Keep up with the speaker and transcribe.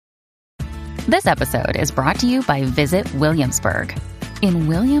This episode is brought to you by Visit Williamsburg. In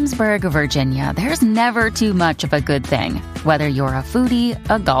Williamsburg, Virginia, there's never too much of a good thing. Whether you're a foodie,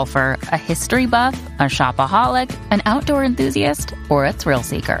 a golfer, a history buff, a shopaholic, an outdoor enthusiast, or a thrill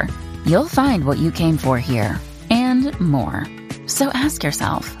seeker, you'll find what you came for here and more. So ask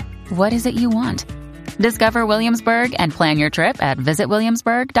yourself, what is it you want? Discover Williamsburg and plan your trip at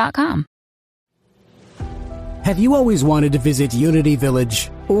visitwilliamsburg.com. Have you always wanted to visit Unity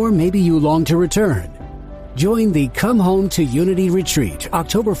Village? Or maybe you long to return? Join the Come Home to Unity Retreat,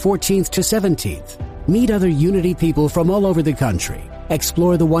 October 14th to 17th. Meet other Unity people from all over the country.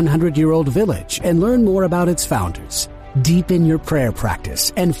 Explore the 100-year-old village and learn more about its founders. Deepen your prayer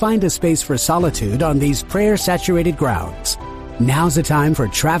practice and find a space for solitude on these prayer-saturated grounds. Now's the time for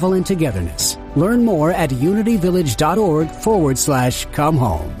travel and togetherness. Learn more at unityvillage.org/come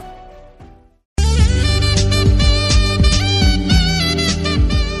home.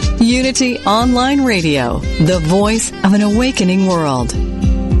 Unity Online Radio, the voice of an awakening world.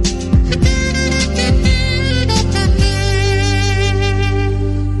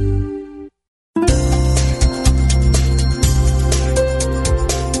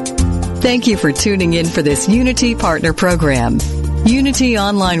 Thank you for tuning in for this Unity Partner Program. Unity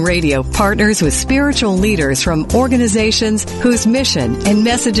Online Radio partners with spiritual leaders from organizations whose mission and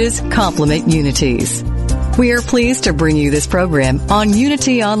messages complement Unity's. We are pleased to bring you this program on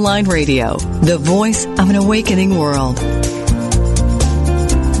Unity Online Radio, the voice of an awakening world.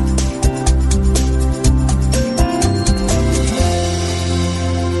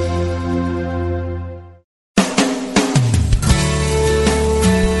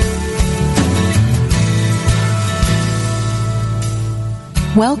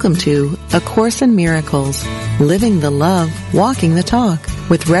 Welcome to A Course in Miracles, Living the Love, Walking the Talk,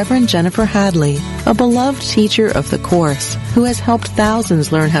 with Reverend Jennifer Hadley, a beloved teacher of the Course who has helped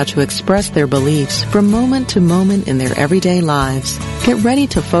thousands learn how to express their beliefs from moment to moment in their everyday lives. Get ready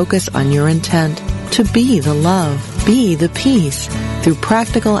to focus on your intent to be the love, be the peace, through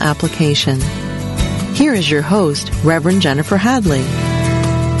practical application. Here is your host, Reverend Jennifer Hadley.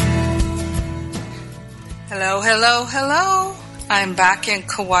 Hello, hello, hello. I'm back in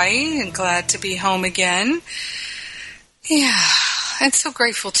Kauai and glad to be home again. Yeah, I'm so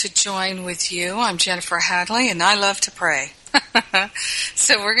grateful to join with you. I'm Jennifer Hadley and I love to pray.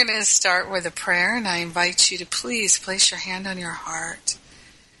 So we're going to start with a prayer, and I invite you to please place your hand on your heart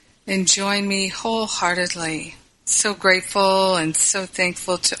and join me wholeheartedly. So grateful and so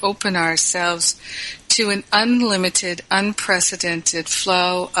thankful to open ourselves to an unlimited, unprecedented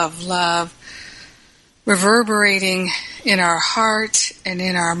flow of love reverberating in our heart and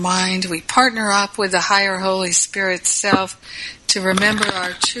in our mind. We partner up with the higher Holy Spirit self to remember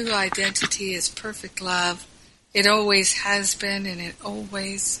our true identity is perfect love. It always has been and it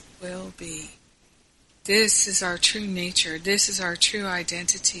always will be. This is our true nature. This is our true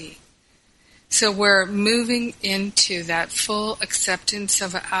identity. So we're moving into that full acceptance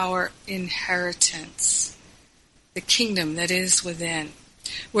of our inheritance, the kingdom that is within.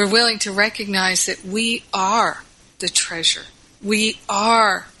 We're willing to recognize that we are the treasure. We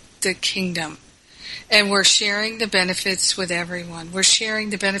are the kingdom. And we're sharing the benefits with everyone. We're sharing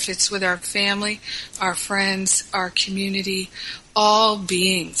the benefits with our family, our friends, our community, all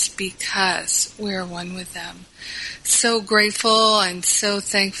beings, because we're one with them. So grateful and so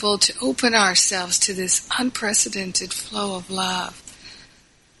thankful to open ourselves to this unprecedented flow of love.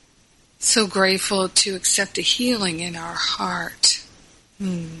 So grateful to accept a healing in our heart.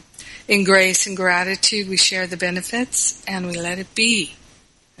 In grace and gratitude, we share the benefits and we let it be.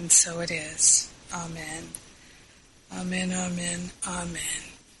 And so it is. Amen. Amen, amen,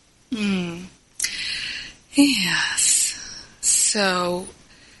 amen. Yes. So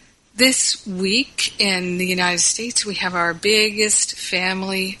this week in the United States, we have our biggest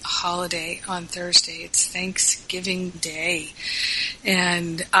family holiday on Thursday. It's Thanksgiving Day.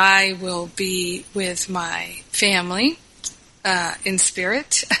 And I will be with my family in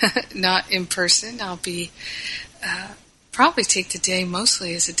spirit, not in person. I'll be probably take the day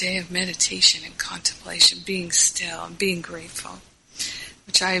mostly as a day of meditation and contemplation, being still and being grateful,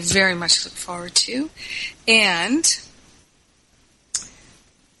 which I very much look forward to. And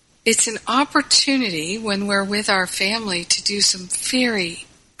it's an opportunity when we're with our family to do some very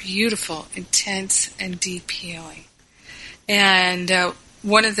beautiful, intense, and deep healing. And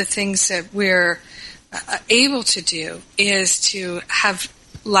one of the things that we're able to do is to have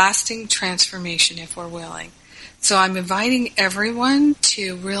lasting transformation if we're willing. So I'm inviting everyone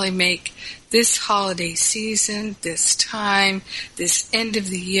to really make this holiday season, this time, this end of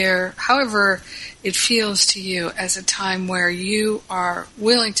the year, however it feels to you, as a time where you are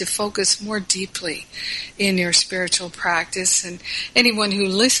willing to focus more deeply in your spiritual practice. And anyone who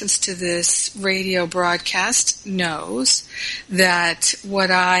listens to this radio broadcast knows that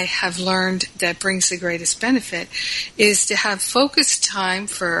what I have learned that brings the greatest benefit is to have focused time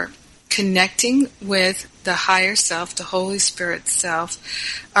for connecting with the higher self, the Holy Spirit self,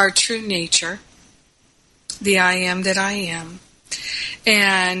 our true nature, the I am that I am,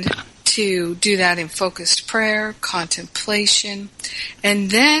 and to do that in focused prayer, contemplation, and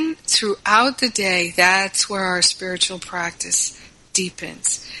then throughout the day, that's where our spiritual practice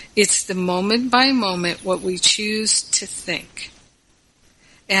deepens. It's the moment by moment what we choose to think.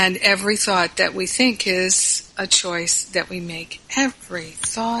 And every thought that we think is a choice that we make. Every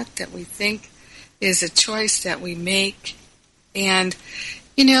thought that we think is a choice that we make. And,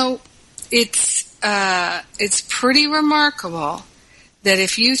 you know, it's pretty remarkable that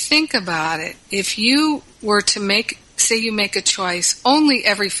if you think about it, if you were to make, say you make a choice only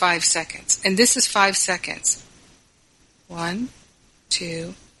every 5 seconds, and this is 5 seconds. 1,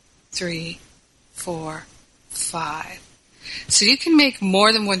 2, 3, 4, 5. So you can make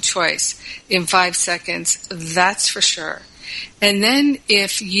more than one choice in 5 seconds, that's for sure. And then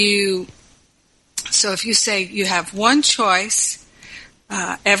if you say you have one choice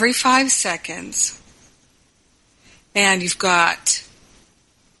every 5 seconds, and you've got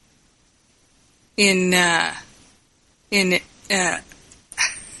in a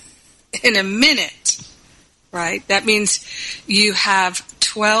minute, right? That means you have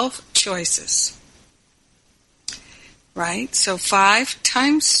 12 choices. Right? So 5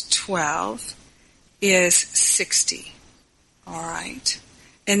 times 12 is 60. All right.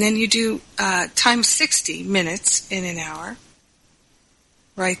 And then you do times 60 minutes in an hour.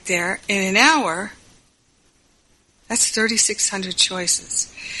 Right there. In an hour, that's 3,600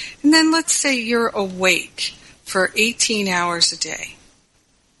 choices. And then let's say you're awake for 18 hours a day.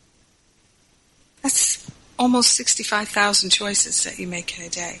 That's almost 65,000 choices that you make in a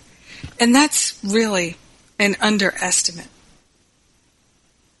day. And that's really an underestimate.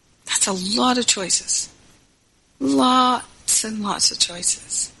 That's a lot of choices. Lots and lots of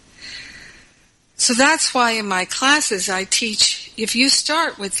choices. So that's why in my classes I teach, if you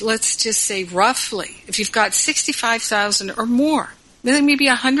start with, let's just say roughly, if you've got 65,000 or more, then maybe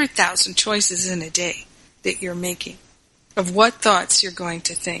 100,000 choices in a day that you're making of what thoughts you're going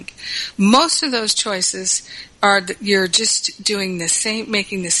to think. Most of those choices are that you're just doing the same,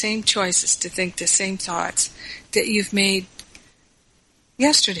 making the same choices to think the same thoughts that you've made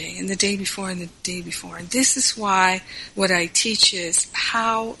yesterday and the day before and the day before. And this is why what I teach is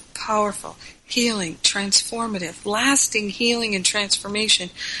how powerful, healing, transformative, lasting healing and transformation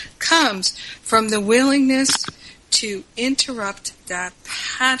comes from the willingness to interrupt that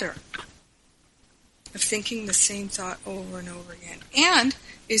pattern of thinking the same thought over and over again. And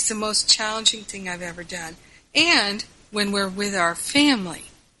it's the most challenging thing I've ever done. And when we're with our family,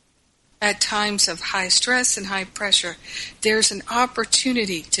 at times of high stress and high pressure, there's an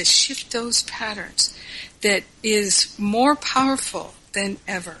opportunity to shift those patterns that is more powerful than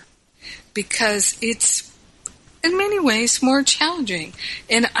ever. Because it's, in many ways, more challenging.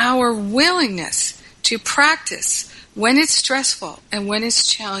 And our willingness to practice when it's stressful and when it's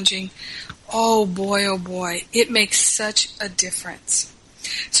challenging, oh boy, it makes such a difference.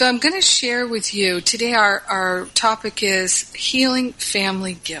 So I'm going to share with you, today our topic is healing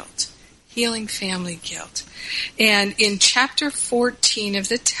family guilt. Healing family guilt. And in chapter 14 of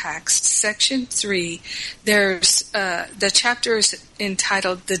the text, section 3, there's the chapter is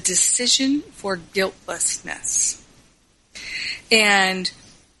entitled The Decision for Guiltlessness. And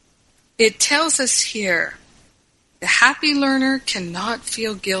it tells us here, the happy learner cannot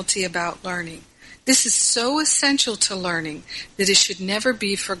feel guilty about learning. This is so essential to learning that it should never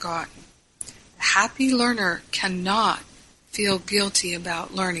be forgotten. The happy learner cannot feel guilty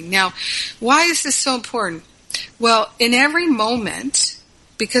about learning. Now, why is this so important? Well, in every moment,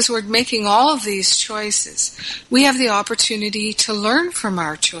 because we're making all of these choices, we have the opportunity to learn from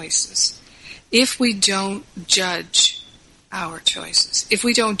our choices. If we don't judge our choices, if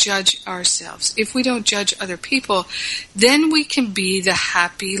we don't judge ourselves, if we don't judge other people, then we can be the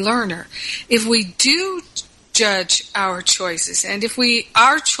happy learner. If we do judge our choices, and if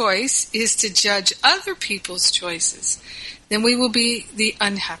our choice is to judge other people's choices, then we will be the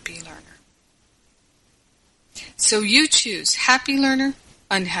unhappy learner. So you choose happy learner,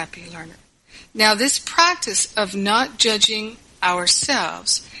 unhappy learner. Now this practice of not judging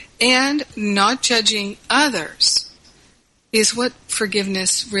ourselves and not judging others is what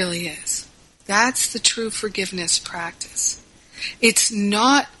forgiveness really is. That's the true forgiveness practice. It's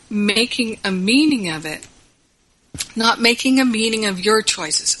not making a meaning of it, not making a meaning of your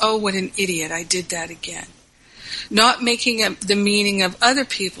choices. Oh, what an idiot, I did that again. Not making the meaning of other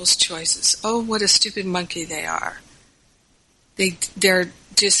people's choices. Oh, what a stupid monkey they are. They're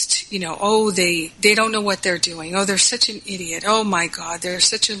just, they don't know what they're doing. Oh, they're such an idiot. Oh my God, they're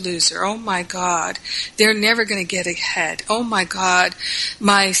such a loser. Oh my God, they're never going to get ahead. Oh my God,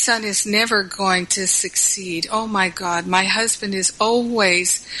 my son is never going to succeed. Oh my God, my husband is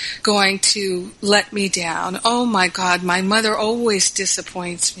always going to let me down. Oh my God, my mother always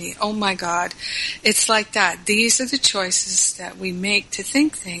disappoints me. Oh my God. It's like that. These are the choices that we make to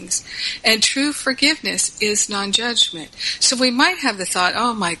think things. And true forgiveness is non-judgment. So we might have the thought,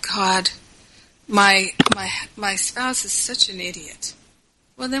 oh my God, my spouse is such an idiot.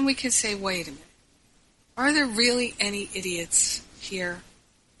 Well, then we can say, wait a minute. Are there really any idiots here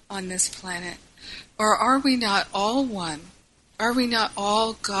on this planet? Or are we not all one? Are we not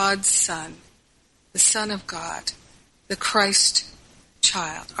all God's Son, the Son of God, the Christ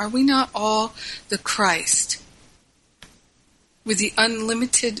child? Are we not all the Christ with the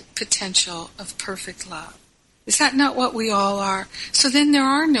unlimited potential of perfect love? Is that not what we all are? So then there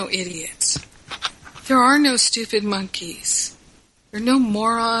are no idiots. There are no stupid monkeys. There are no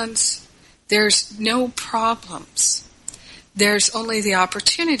morons. There's no problems. There's only the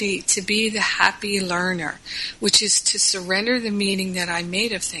opportunity to be the happy learner, which is to surrender the meaning that I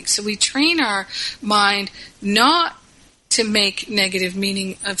made of things. So we train our mind not to make negative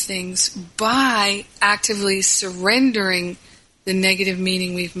meaning of things by actively surrendering the negative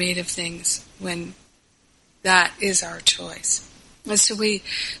meaning we've made of things when that is our choice. And so we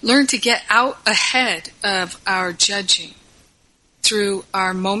learn to get out ahead of our judging through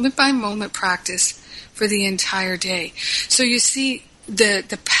our moment-by-moment practice for the entire day. So you see,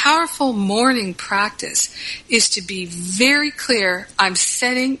 the powerful morning practice is to be very clear. I'm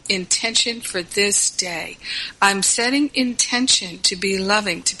setting intention for this day. I'm setting intention to be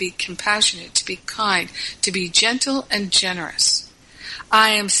loving, to be compassionate, to be kind, to be gentle and generous.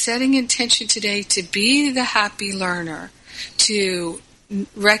 I am setting intention today to be the happy learner, to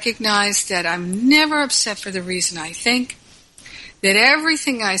recognize that I'm never upset for the reason I think, that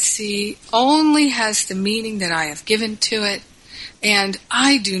everything I see only has the meaning that I have given to it, and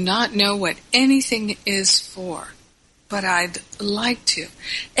I do not know what anything is for, but I'd like to.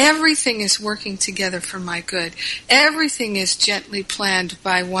 Everything is working together for my good. Everything is gently planned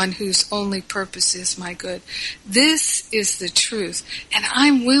by one whose only purpose is my good. This is the truth, and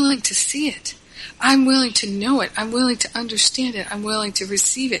I'm willing to see it. I'm willing to know it. I'm willing to understand it. I'm willing to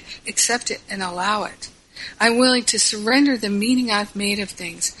receive it, accept it, and allow it. I'm willing to surrender the meaning I've made of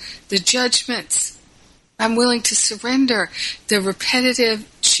things, the judgments. I'm willing to surrender the repetitive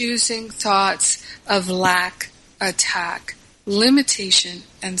choosing thoughts of lack, attack, limitation,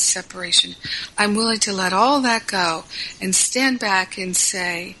 and separation. I'm willing to let all that go and stand back and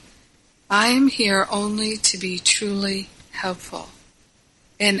say, I am here only to be truly helpful.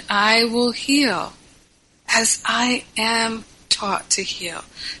 And I will heal as I am taught to heal.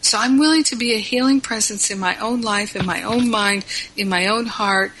 So I'm willing to be a healing presence in my own life, in my own mind, in my own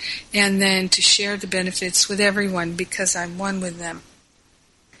heart, and then to share the benefits with everyone because I'm one with them.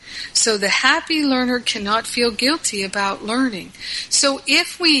 So the happy learner cannot feel guilty about learning. So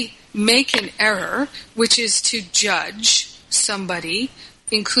if we make an error, which is to judge somebody,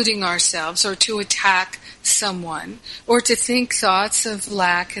 including ourselves, or to attack someone, or to think thoughts of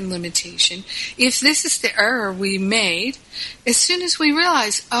lack and limitation, if this is the error we made, as soon as we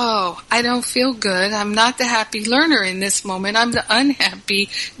realize, oh, I don't feel good, I'm not the happy learner in this moment, I'm the unhappy,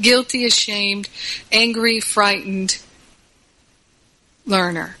 guilty, ashamed, angry, frightened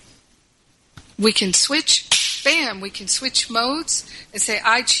learner. We can switch, bam, we can switch modes and say,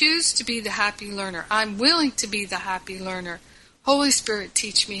 I choose to be the happy learner. I'm willing to be the happy learner. Holy Spirit,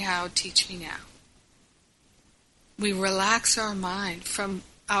 teach me how, teach me now. We relax our mind from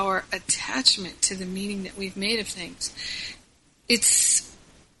our attachment to the meaning that we've made of things. It's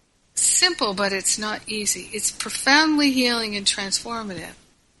simple, but it's not easy. It's profoundly healing and transformative.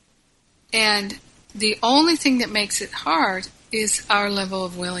 And the only thing that makes it hard is our level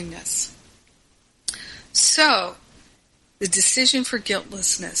of willingness. So, The decision for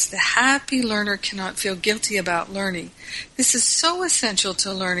guiltlessness. The happy learner cannot feel guilty about learning. This is so essential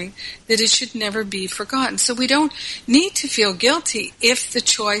to learning that it should never be forgotten. So we don't need to feel guilty if the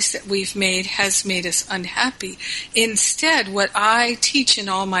choice that we've made has made us unhappy. Instead, what I teach in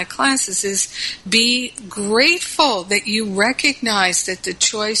all my classes is be grateful that you recognize that the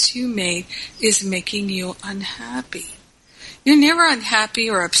choice you made is making you unhappy. You're never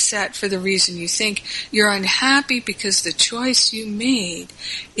unhappy or upset for the reason you think. You're unhappy because the choice you made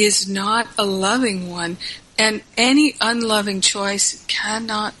is not a loving one, and any unloving choice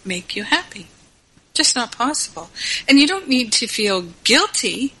cannot make you happy. Just not possible. And you don't need to feel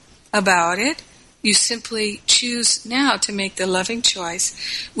guilty about it. You simply choose now to make the loving choice,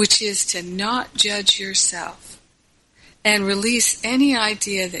 which is to not judge yourself and release any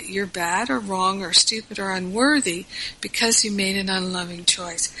idea that you're bad or wrong or stupid or unworthy because you made an unloving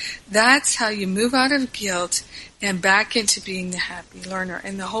choice. That's how you move out of guilt and back into being the happy learner.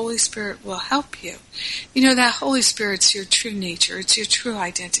 And the Holy Spirit will help you. You know, that Holy Spirit's your true nature. It's your true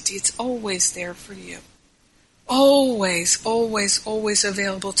identity. It's always there for you. Always, always, always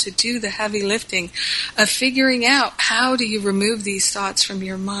available to do the heavy lifting of figuring out how do you remove these thoughts from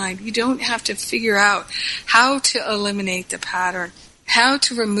your mind. You don't have to figure out how to eliminate the pattern, how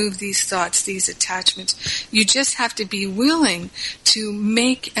to remove these thoughts, these attachments. You just have to be willing to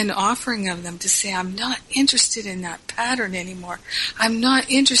make an offering of them, to say, I'm not interested in that pattern anymore. I'm not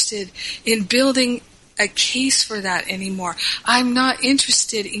interested in building a case for that anymore. I'm not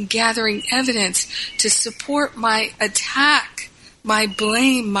interested in gathering evidence to support my attack, my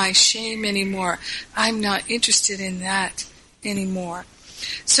blame, my shame anymore. I'm not interested in that anymore.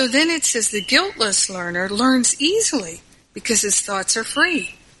 So then it says the guiltless learner learns easily because his thoughts are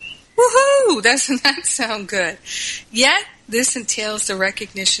free. Woohoo! Doesn't that sound good? Yet, this entails the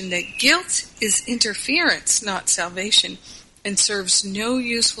recognition that guilt is interference, not salvation, and serves no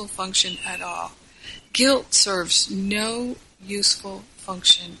useful function at all. Guilt serves no useful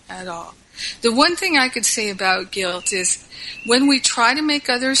function at all. The one thing I could say about guilt is when we try to make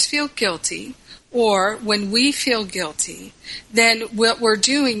others feel guilty, or when we feel guilty, then what we're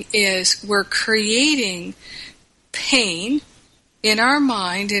doing is we're creating pain in our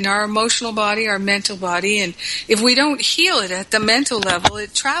mind, in our emotional body, our mental body, and if we don't heal it at the mental level,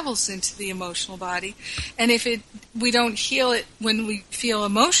 it travels into the emotional body. And if we don't heal it when we feel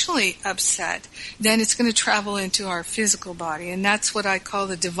emotionally upset, then it's going to travel into our physical body. And that's what I call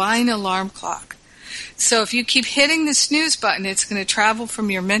the divine alarm clock. So if you keep hitting the snooze button, it's going to travel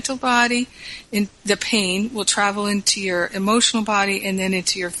from your mental body, and the pain will travel into your emotional body and then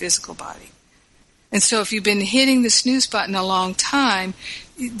into your physical body. And so if you've been hitting the snooze button a long time,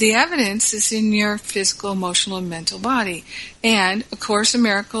 the evidence is in your physical, emotional, and mental body. And A Course in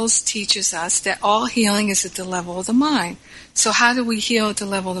Miracles teaches us that all healing is at the level of the mind. So how do we heal at the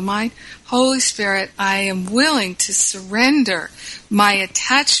level of the mind? Holy Spirit, I am willing to surrender my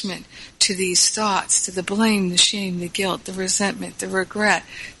attachment to these thoughts, to the blame, the shame, the guilt, the resentment, the regret,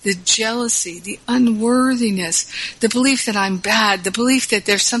 the jealousy, the unworthiness, the belief that I'm bad, the belief that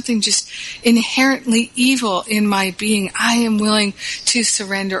there's something just inherently evil in my being. I am willing to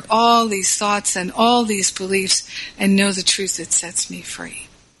surrender all these thoughts and all these beliefs and know the truth that sets me free.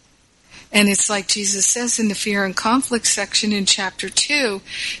 And it's like Jesus says in the Fear and Conflict section in chapter 2,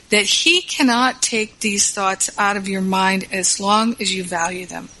 that He cannot take these thoughts out of your mind as long as you value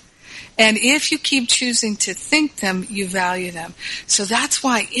them. And if you keep choosing to think them, you value them. So that's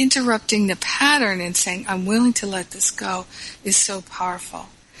why interrupting the pattern and saying, I'm willing to let this go, is so powerful.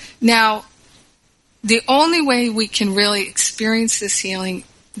 Now, the only way we can really experience this healing,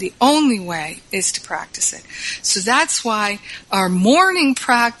 the only way, is to practice it. So that's why our morning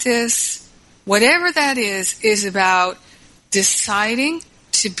practice, whatever that is about deciding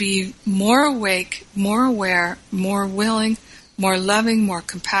to be more awake, more aware, more willing, more loving, more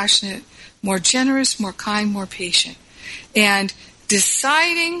compassionate, more generous, more kind, more patient. And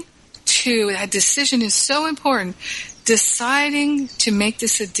deciding to, that decision is so important, deciding to make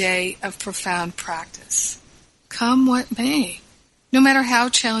this a day of profound practice. Come what may, no matter how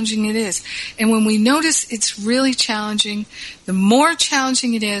challenging it is. And when we notice it's really challenging, the more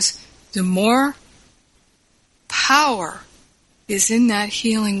challenging it is, the more power is in that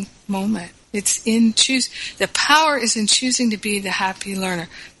healing moment. It's in the power is in choosing to be the happy learner.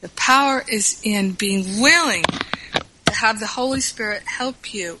 The power is in being willing to have the Holy Spirit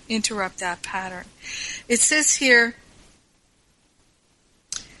help you interrupt that pattern. It says here,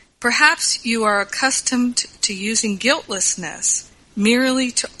 perhaps you are accustomed to using guiltlessness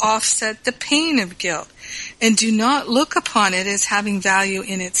merely to offset the pain of guilt and do not look upon it as having value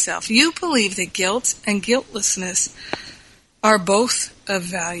in itself. You believe that guilt and guiltlessness are both of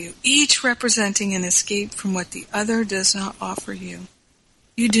value, each representing an escape from what the other does not offer you.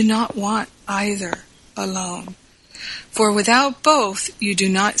 You do not want either alone. For without both, you do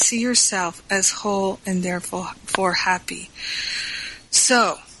not see yourself as whole and therefore happy.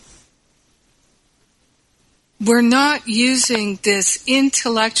 So, we're not using this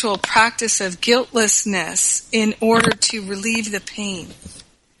intellectual practice of guiltlessness in order to relieve the pain.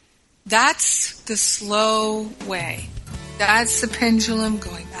 That's the slow way. That's the pendulum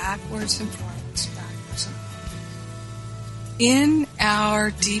going backwards and forwards, backwards and forwards. In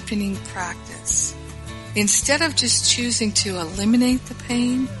our deepening practice, instead of just choosing to eliminate the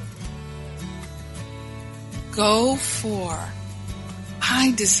pain, go for,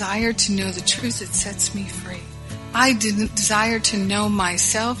 I desire to know the truth that sets me free. I desire to know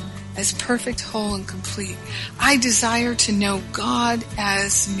myself as perfect, whole, and complete. I desire to know God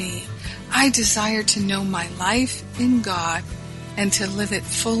as me. I desire to know my life in God and to live it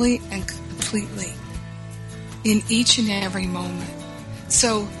fully and completely in each and every moment.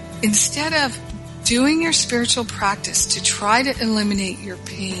 So instead of doing your spiritual practice to try to eliminate your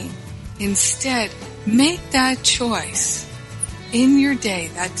pain, instead make that choice in your day,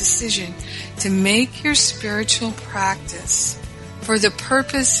 that decision to make your spiritual practice for the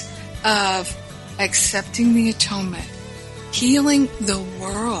purpose of accepting the atonement, healing the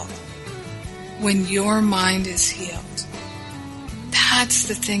world when your mind is healed. That's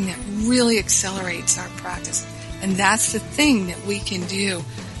the thing that really accelerates our practice. And that's the thing that we can do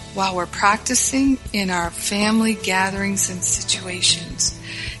while we're practicing in our family gatherings and situations.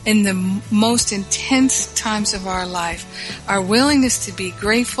 In the most intense times of our life, our willingness to be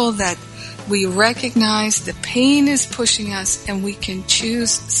grateful that we recognize the pain is pushing us and we can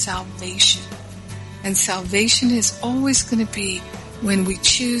choose salvation. And salvation is always going to be when we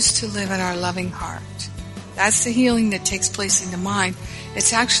choose to live in our loving heart. That's the healing that takes place in the mind.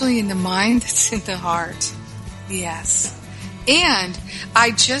 It's actually in the mind that's in the heart. Yes. And I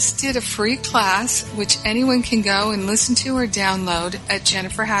just did a free class, which anyone can go and listen to or download at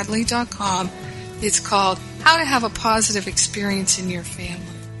jenniferhadley.com. It's called How to Have a Positive Experience in Your Family.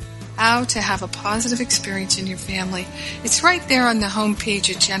 How to Have a Positive Experience in Your Family. It's right there on the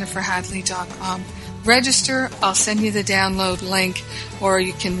homepage at jenniferhadley.com. Register, I'll send you the download link, or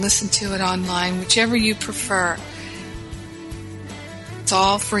you can listen to it online, whichever you prefer. It's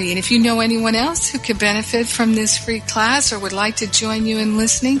all free. And if you know anyone else who could benefit from this free class or would like to join you in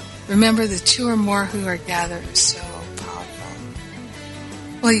listening, remember the two or more who are gathered is so powerful.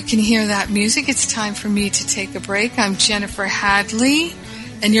 Well, you can hear that music. It's time for me to take a break. I'm Jennifer Hadley,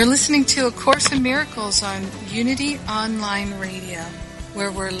 and you're listening to A Course in Miracles on Unity Online Radio, where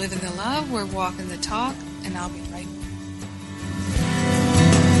we're living the love, we're walking the talk, and I'll be right back.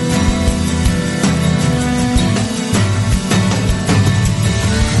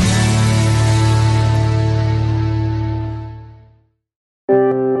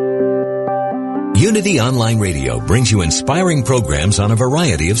 Unity Online Radio brings you inspiring programs on a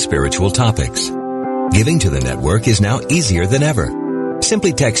variety of spiritual topics. Giving to the network is now easier than ever.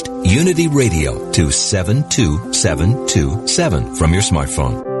 Simply text Unity Radio to 72727 from your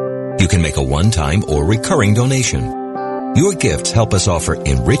smartphone. You can make a one-time or recurring donation. Your gifts help us offer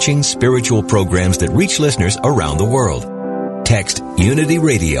enriching spiritual programs that reach listeners around the world. Text Unity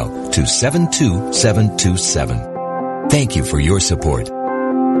Radio to 72727. Thank you for your support.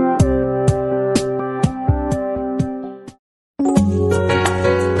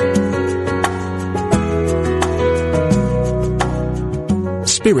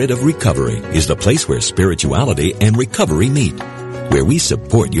 Spirit of Recovery is the place where spirituality and recovery meet, where we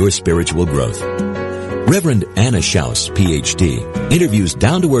support your spiritual growth. Reverend Anna Schaus, Ph.D., interviews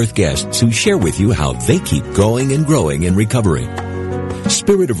down-to-earth guests who share with you how they keep going and growing in recovery.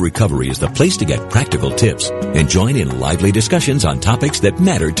 Spirit of Recovery is the place to get practical tips and join in lively discussions on topics that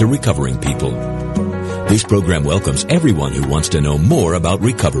matter to recovering people. This program welcomes everyone who wants to know more about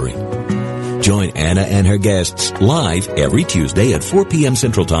recovery. Join Anna and her guests live every Tuesday at 4 p.m.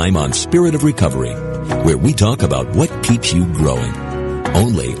 Central Time on Spirit of Recovery, where we talk about what keeps you growing.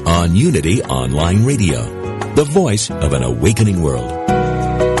 Only on Unity Online Radio, the voice of an awakening world.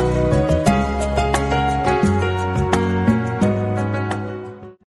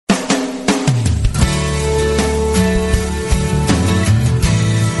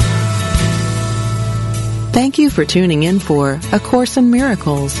 Thank you for tuning in for A Course in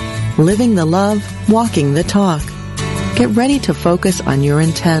Miracles, Living the Love, Walking the Talk. Get ready to focus on your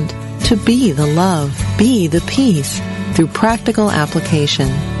intent to be the love, be the peace through practical application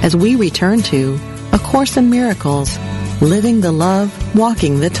as we return to A Course in Miracles, Living the Love,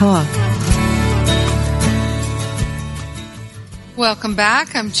 Walking the Talk. Welcome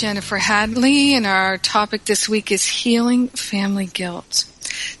back. I'm Jennifer Hadley, and our topic this week is healing family guilt.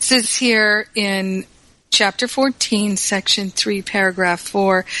 It says here in Chapter 14, Section 3, Paragraph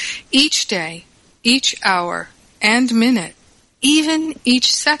 4, each day, each hour, and minute, even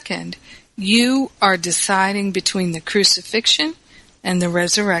each second, you are deciding between the crucifixion and the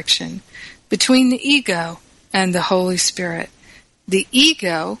resurrection, between the ego and the Holy Spirit. The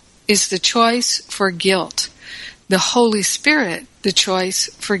ego is the choice for guilt. The Holy Spirit, the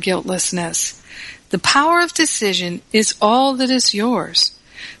choice for guiltlessness. The power of decision is all that is yours.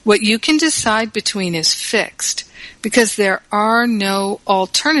 What you can decide between is fixed, because there are no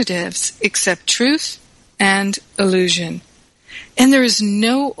alternatives except truth and illusion. And there is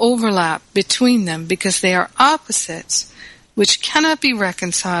no overlap between them, because they are opposites, which cannot be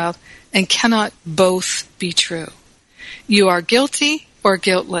reconciled and cannot both be true. You are guilty or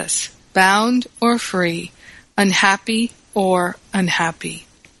guiltless, bound or free, unhappy or unhappy.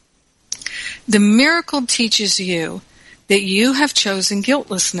 The miracle teaches you that you have chosen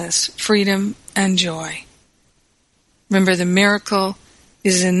guiltlessness, freedom, and joy. Remember, the miracle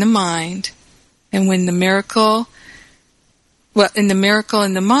is in the mind, and when the miracle in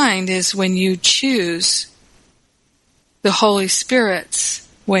the mind is when you choose the Holy Spirit's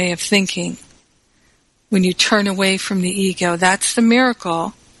way of thinking. When you turn away from the ego, that's the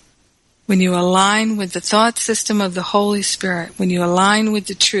miracle. When you align with the thought system of the Holy Spirit, when you align with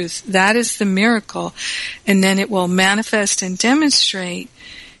the truth, that is the miracle. And then it will manifest and demonstrate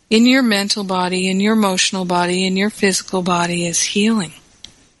in your mental body, in your emotional body, in your physical body as healing.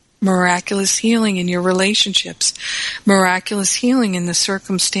 Miraculous healing in your relationships. Miraculous healing in the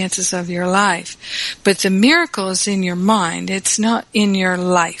circumstances of your life. But the miracle is in your mind. It's not in your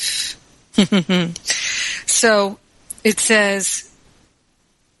life. So it says,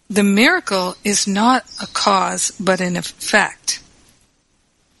 the miracle is not a cause, but an effect.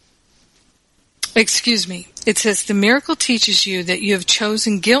 It says, the miracle teaches you that you have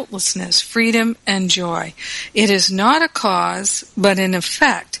chosen guiltlessness, freedom, and joy. It is not a cause, but an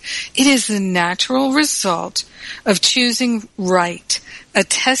effect. It is the natural result of choosing right,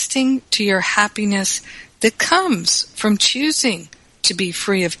 attesting to your happiness that comes from choosing to be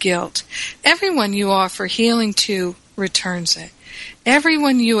free of guilt. Everyone you offer healing to returns it.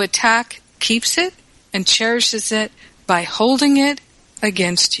 Everyone you attack keeps it and cherishes it by holding it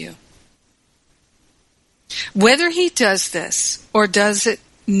against you. Whether he does this or does it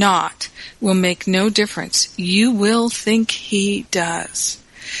not will make no difference. You will think he does.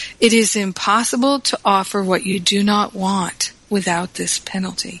 It is impossible to offer what you do not want without this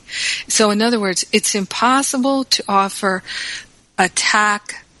penalty. So in other words, it's impossible to offer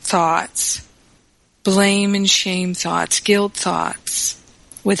attack thoughts, blame and shame thoughts, guilt thoughts,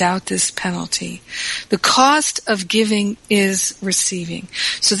 without this penalty. The cost of giving is receiving.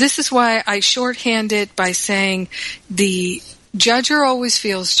 So this is why I shorthand it by saying the judger always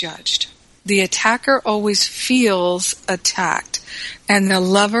feels judged. The attacker always feels attacked. And the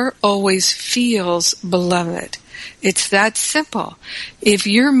lover always feels beloved. It's that simple. If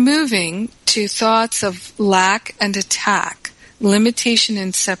you're moving to thoughts of lack and attack, limitation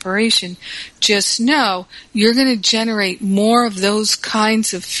and separation, just know you're going to generate more of those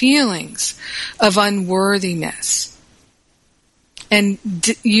kinds of feelings of unworthiness. And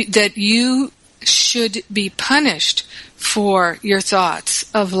that you should be punished for your thoughts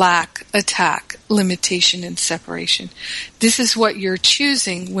of lack, attack, limitation, and separation. This is what you're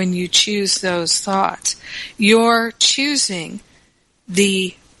choosing when you choose those thoughts. You're choosing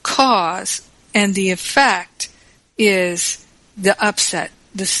the cause, and the effect is the upset,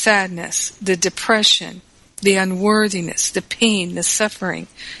 the sadness, the depression, the unworthiness, the pain, the suffering,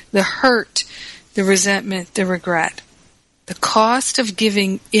 the hurt, the resentment, the regret. The cost of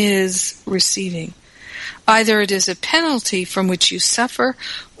giving is receiving. Either it is a penalty from which you suffer,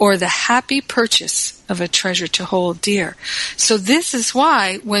 or the happy purchase of a treasure to hold dear. So this is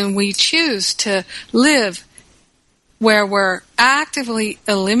why when we choose to live where we're actively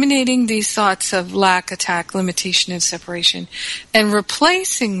eliminating these thoughts of lack, attack, limitation, and separation, and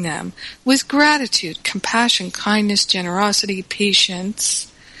replacing them with gratitude, compassion, kindness, generosity,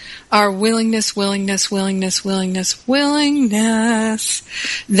 patience, our willingness,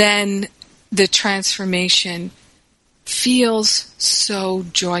 then the transformation feels so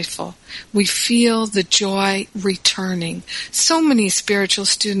joyful. We feel the joy returning. So many spiritual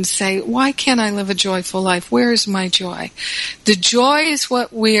students say, why can't I live a joyful life? Where is my joy? The joy is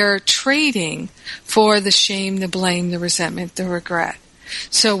what we're trading for the shame, the blame, the resentment, the regret.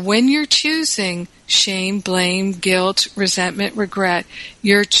 So when you're choosing shame, blame, guilt, resentment, regret,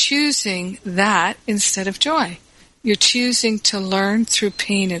 you're choosing that instead of joy. You're choosing to learn through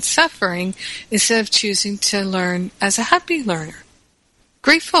pain and suffering instead of choosing to learn as a happy learner.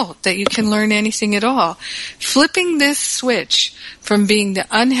 Grateful that you can learn anything at all. Flipping this switch from being the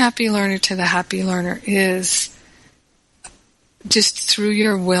unhappy learner to the happy learner is just through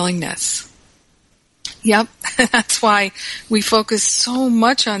your willingness. Yep, that's why we focus so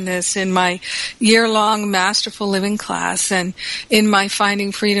much on this in my year-long Masterful Living class and in my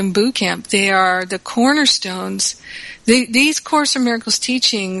Finding Freedom Bootcamp. They are the cornerstones. These Course in Miracles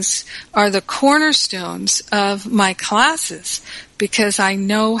teachings are the cornerstones of my classes because I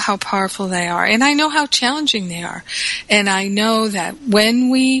know how powerful they are and I know how challenging they are. And I know that when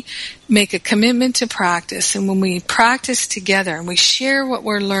we make a commitment to practice and when we practice together and we share what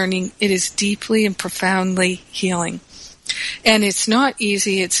we're learning, it is deeply and profoundly healing. And it's not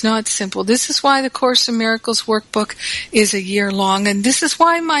easy. It's not simple. This is why the Course in Miracles workbook is a year long. And this is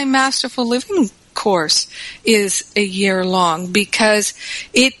why my Masterful Living course is a year long, because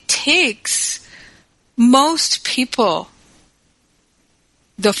it takes most people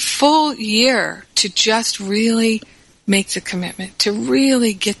the full year to just really make the commitment, to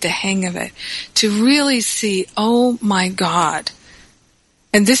really get the hang of it, to really see, oh my God.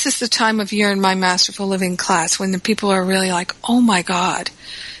 And this is the time of year in my Masterful Living class when the people are really like, oh my God,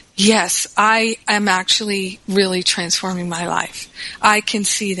 yes, I am actually really transforming my life. I can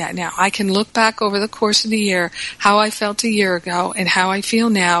see that now. I can look back over the course of the year, how I felt a year ago and how I feel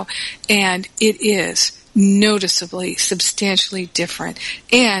now, and it is noticeably, substantially different.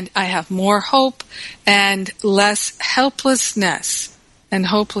 And I have more hope and less helplessness and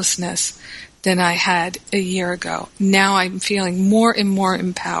hopelessness than I had a year ago. Now I'm feeling more and more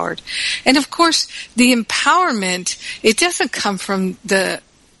empowered. And of course, the empowerment, it doesn't come from the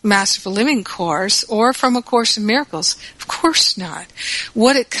Masterful Living course or from A Course in Miracles. Of course not.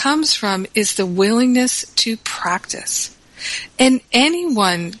 What it comes from is the willingness to practice. And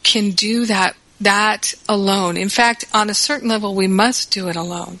anyone can do that alone. In fact, on a certain level, we must do it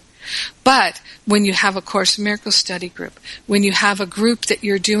alone. But when you have a Course in Miracles study group, when you have a group that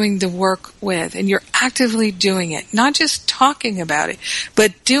you're doing the work with, and you're actively doing it, not just talking about it,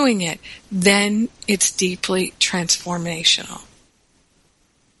 but doing it, then it's deeply transformational.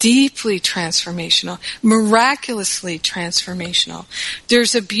 Deeply transformational, miraculously transformational.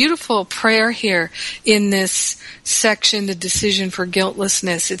 There's a beautiful prayer here in this section, the decision for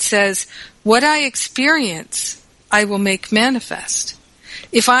guiltlessness. It says, what I experience, I will make manifest.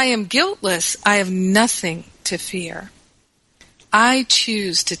 If I am guiltless, I have nothing to fear. I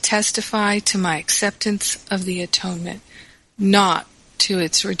choose to testify to my acceptance of the atonement, not to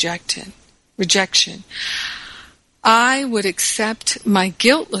its rejection. I would accept my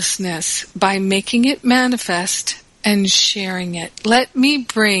guiltlessness by making it manifest and sharing it. Let me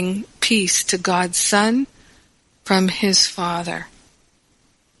bring peace to God's Son from His Father.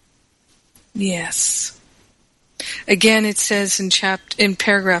 Yes. Again, it says in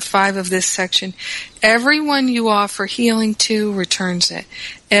paragraph 5 of this section, everyone you offer healing to returns it.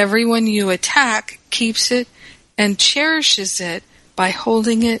 Everyone you attack keeps it and cherishes it by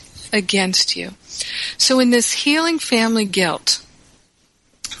holding it against you. So in this healing family guilt,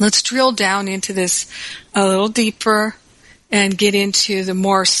 let's drill down into this a little deeper and get into the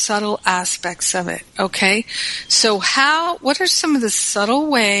more subtle aspects of it, okay? So what are some of the subtle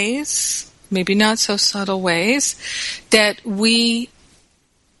ways, maybe not so subtle ways, that we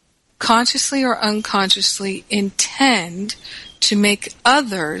consciously or unconsciously intend to make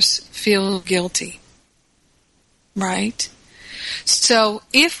others feel guilty, right? So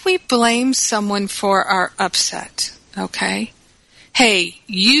if we blame someone for our upset, okay? Hey,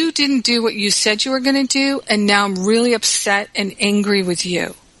 you didn't do what you said you were going to do, and now I'm really upset and angry with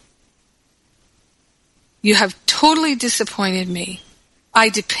you. You have totally disappointed me. I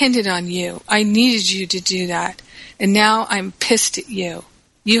depended on you. I needed you to do that. And now I'm pissed at you.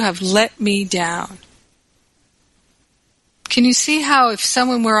 You have let me down. Can you see how if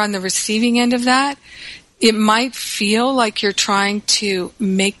someone were on the receiving end of that, it might feel like you're trying to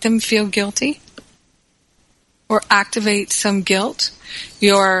make them feel guilty or activate some guilt?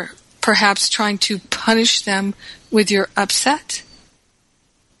 You're perhaps trying to punish them with your upset.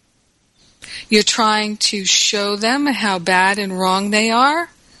 You're trying to show them how bad and wrong they are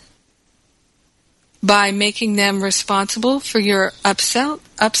by making them responsible for your upset.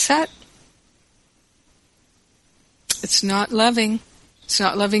 It's not loving. It's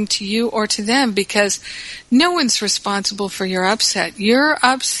not loving to you or to them because no one's responsible for your upset. Your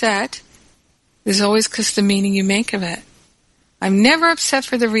upset is always because the meaning you make of it. I'm never upset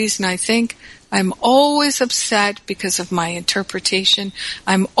for the reason I think. I'm always upset because of my interpretation.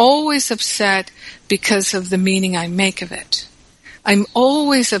 I'm always upset because of the meaning I make of it. I'm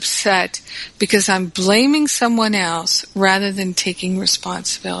always upset because I'm blaming someone else rather than taking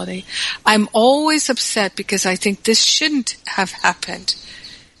responsibility. I'm always upset because I think this shouldn't have happened.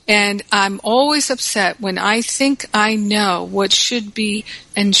 And I'm always upset when I think I know what should be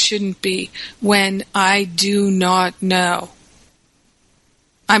and shouldn't be when I do not know.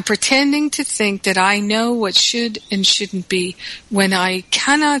 I'm pretending to think that I know what should and shouldn't be when I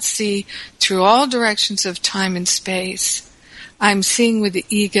cannot see through all directions of time and space. I'm seeing with the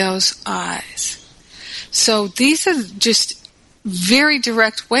ego's eyes. So these are just very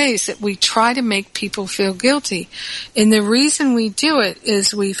direct ways that we try to make people feel guilty. And the reason we do it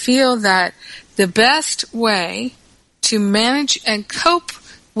is we feel that the best way to manage and cope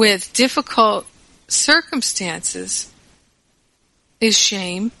with difficult circumstances is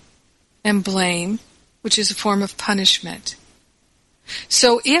shame and blame, which is a form of punishment.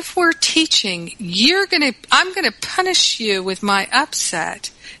 So if we're teaching, I'm going to punish you with my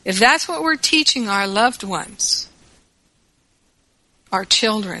upset, if that's what we're teaching our loved ones, our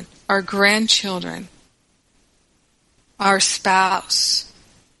children, our grandchildren, our spouse,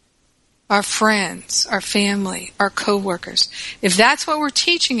 our friends, our family, our co-workers, if that's what we're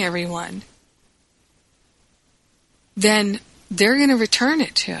teaching everyone, then they're going to return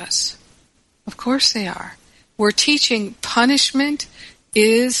it to us. Of course they are. We're teaching punishment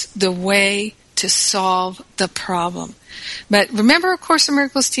is the way to solve the problem. But remember, A Course in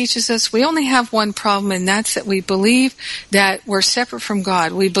Miracles teaches us we only have one problem, and that's that we believe that we're separate from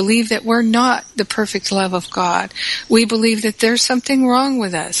God. We believe that we're not the perfect love of God. We believe that there's something wrong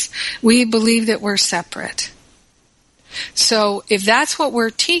with us. We believe that we're separate. So if that's what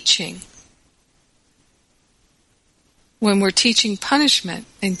we're teaching, when we're teaching punishment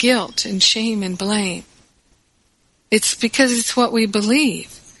and guilt and shame and blame, it's because it's what we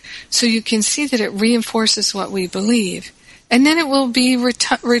believe. So you can see that it reinforces what we believe. And then it will be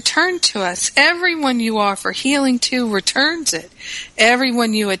returned to us. Everyone you offer healing to returns it.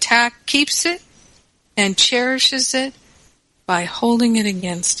 Everyone you attack keeps it and cherishes it by holding it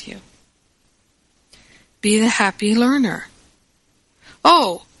against you. Be the happy learner.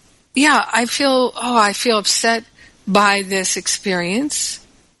 Oh, yeah, I feel upset by this experience,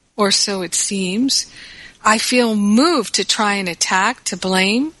 or so it seems. I feel moved to try and attack, to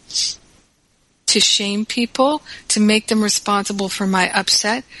blame, to shame people, to make them responsible for my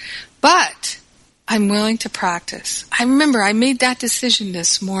upset. But I'm willing to practice. I remember I made that decision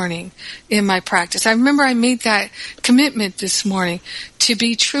this morning in my practice. I remember I made that commitment this morning to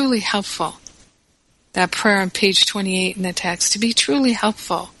be truly helpful. That prayer on page 28 in the text, to be truly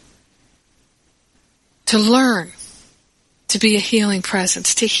helpful. To learn, to be a healing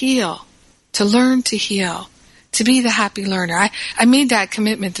presence, to heal. To learn to heal, to be the happy learner. I made that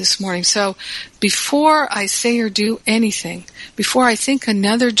commitment this morning. So before I say or do anything, before I think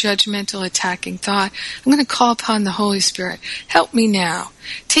another judgmental attacking thought, I'm going to call upon the Holy Spirit. Help me now.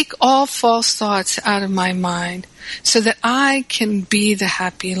 Take all false thoughts out of my mind so that I can be the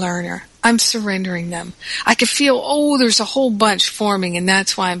happy learner. I'm surrendering them. I can feel, there's a whole bunch forming, and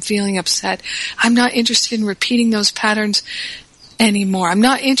that's why I'm feeling upset. I'm not interested in repeating those patterns anymore. I'm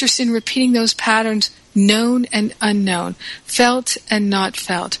not interested in repeating those patterns, known and unknown, felt and not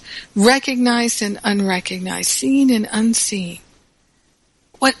felt, recognized and unrecognized, seen and unseen.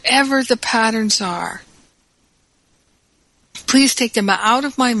 Whatever the patterns are, please take them out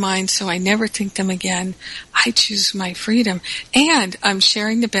of my mind so I never think them again. I choose my freedom. And I'm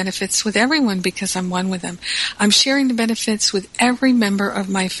sharing the benefits with everyone because I'm one with them. I'm sharing the benefits with every member of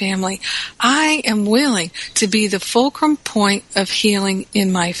my family. I am willing to be the fulcrum point of healing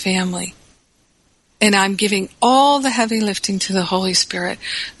in my family. And I'm giving all the heavy lifting to the Holy Spirit.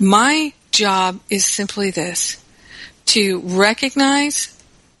 My job is simply this: to recognize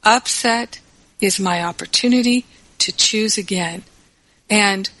upset is my opportunity to choose again.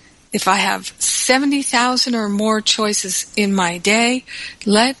 And if I have 70,000 or more choices in my day,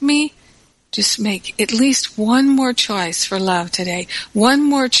 let me just make at least one more choice for love today, one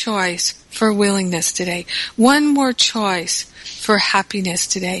more choice for willingness today, one more choice for happiness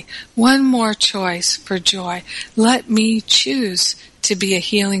today, one more choice for joy. Let me choose to be a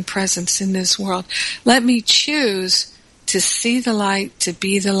healing presence in this world. Let me choose to see the light, to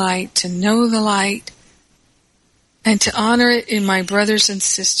be the light, to know the light, and to honor it in my brothers and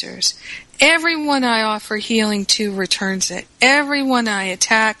sisters. Everyone I offer healing to returns it. Everyone I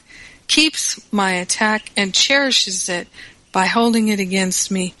attack keeps my attack and cherishes it by holding it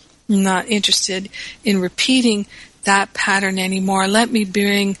against me. I'm not interested in repeating that pattern anymore. Let me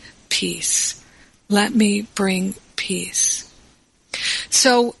bring peace. let me bring peace.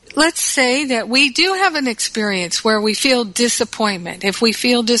 So let's say that we do have an experience where we feel disappointment. If we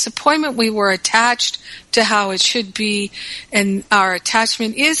feel disappointment, we were attached to how it should be, and our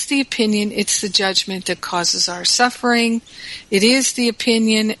attachment is the opinion, it's the judgment that causes our suffering. It is the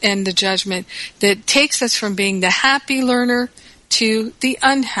opinion and the judgment that takes us from being the happy learner to the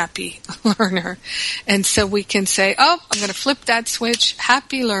unhappy learner. And so we can say, oh, I'm going to flip that switch,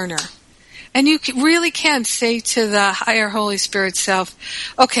 happy learner. And you really can say to the higher Holy Spirit self,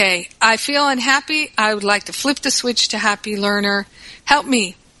 okay, I feel unhappy. I would like to flip the switch to happy learner. Help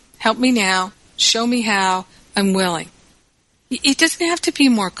me. Help me now. Show me how. I'm willing. It doesn't have to be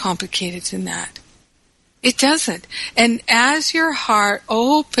more complicated than that. It doesn't. And as your heart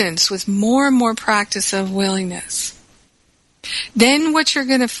opens with more and more practice of willingness, then what you're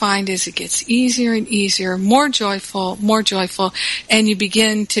going to find is it gets easier and easier, more joyful, and you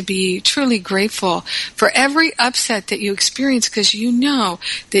begin to be truly grateful for every upset that you experience, because you know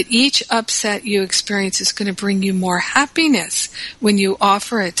that each upset you experience is going to bring you more happiness when you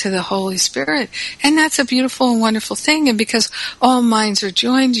offer it to the Holy Spirit. And that's a beautiful and wonderful thing. And because all minds are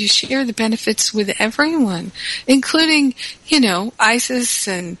joined, you share the benefits with everyone, including, ISIS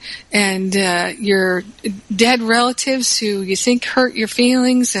and your dead relatives who you think hurt your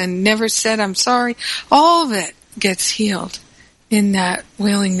feelings and never said I'm sorry. All of it gets healed in that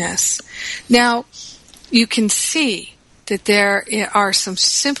willingness. Now, you can see that there are some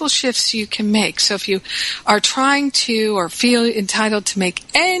simple shifts you can make. So if you are trying to or feel entitled to make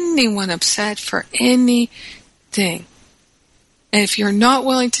anyone upset for anything, and if you're not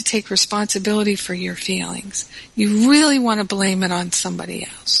willing to take responsibility for your feelings, you really want to blame it on somebody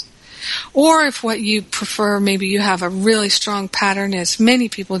else. Or if what you prefer, maybe you have a really strong pattern, as many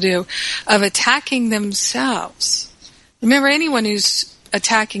people do, of attacking themselves. Remember, anyone who's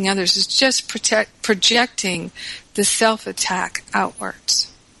attacking others is just projecting the self-attack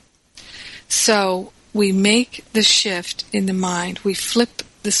outwards. So we make the shift in the mind. We flip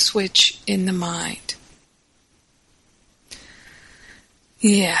the switch in the mind.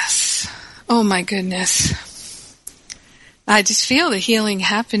 Yes. Oh my goodness. I just feel the healing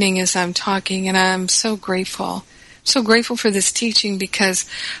happening as I'm talking, and I'm so grateful. So grateful for this teaching, because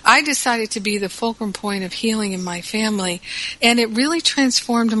I decided to be the fulcrum point of healing in my family, and it really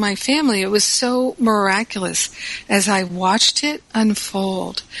transformed my family. It was so miraculous as I watched it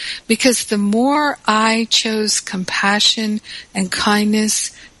unfold, because the more I chose compassion and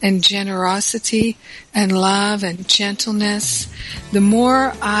kindness and generosity and love and gentleness, the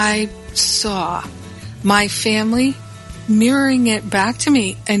more I saw my family mirroring it back to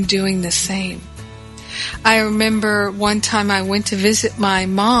me and doing the same. I remember one time I went to visit my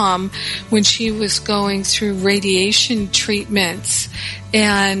mom when she was going through radiation treatments,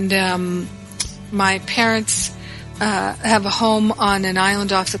 and my parents have a home on an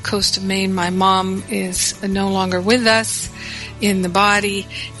island off the coast of Maine. My mom is no longer with us in the body,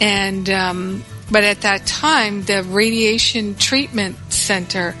 and but at that time the radiation treatment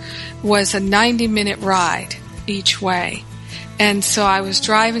center was a 90-minute ride each way. And so I was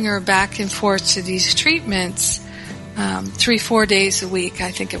driving her back and forth to these treatments 3-4 days a week,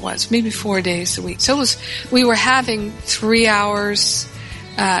 I think it was, maybe 4 days a week. So we were having 3 hours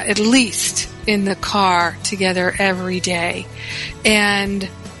at least in the car together every day. And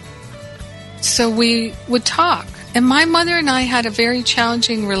so we would talk. And my mother and I had a very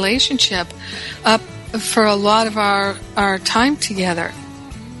challenging relationship up for a lot of our time together.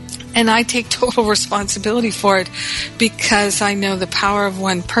 And I take total responsibility for it, because I know the power of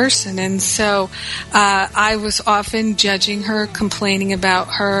one person. And so I was often judging her, complaining about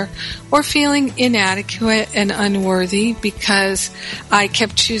her, or feeling inadequate and unworthy because I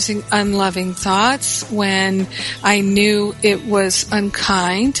kept choosing unloving thoughts when I knew it was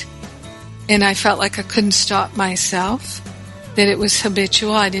unkind. And I felt like I couldn't stop myself, that it was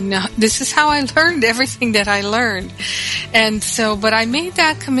habitual. I didn't know. This is how I learned everything that I learned. And so, but I made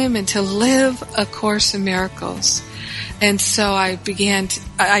that commitment to live A Course in Miracles. And so I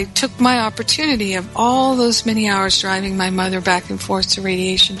took my opportunity of all those many hours driving my mother back and forth to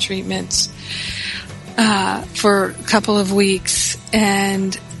radiation treatments for a couple of weeks.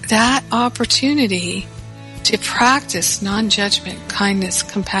 And that opportunity to practice non-judgment, kindness,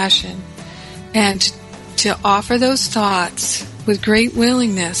 compassion, and to offer those thoughts with great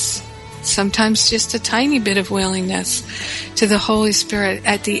willingness, sometimes just a tiny bit of willingness, to the Holy Spirit.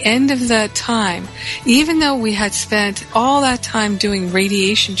 At the end of that time, even though we had spent all that time doing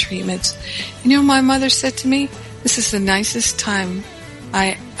radiation treatments, my mother said to me, "This is the nicest time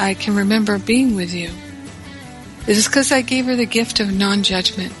I can remember being with you." It is because I gave her the gift of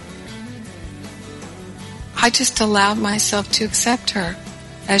non-judgment. I just allowed myself to accept her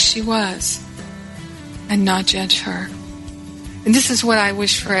as she was and not judge her. And this is what I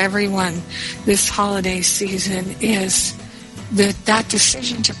wish for everyone this holiday season, is that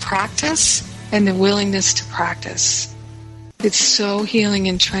decision to practice and the willingness to practice. It's so healing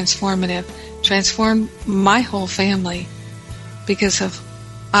and transformative. Transformed my whole family because of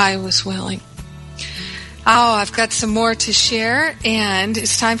I was willing. Oh, I've got some more to share, and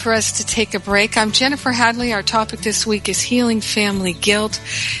it's time for us to take a break. I'm Jennifer Hadley. Our topic this week is healing family guilt.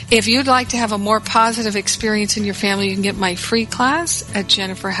 If you'd like to have a more positive experience in your family, you can get my free class at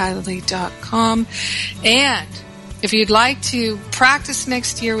jenniferhadley.com. And if you'd like to practice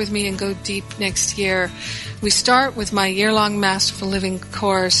next year with me and go deep next year, we start with my year-long Masterful Living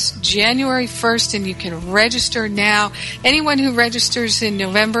course January 1st, and you can register now. Anyone who registers in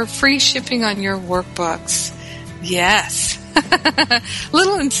November, free shipping on your workbooks. Yes.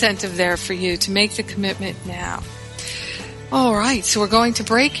 Little incentive there for you to make the commitment now. All right, so we're going to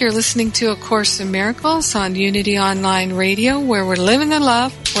break. You're listening to A Course in Miracles on Unity Online Radio, where we're living the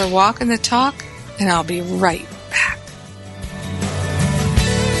love, we're walking the talk, and I'll be right back.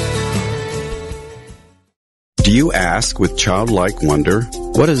 Do you ask with childlike wonder,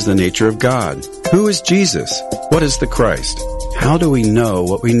 what is the nature of God? Who is Jesus? What is the Christ? How do we know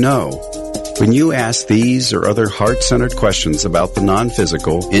what we know? When you ask these or other heart-centered questions about the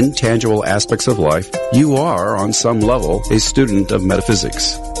non-physical, intangible aspects of life, you are, on some level, a student of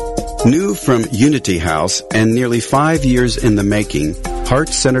metaphysics. New from Unity House and nearly 5 years in the making,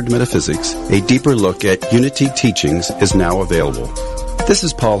 Heart-Centered Metaphysics, a deeper look at Unity teachings, is now available. This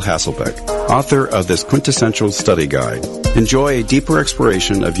is Paul Hasselbeck, author of this quintessential study guide. Enjoy a deeper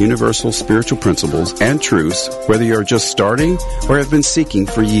exploration of universal spiritual principles and truths, whether you're just starting or have been seeking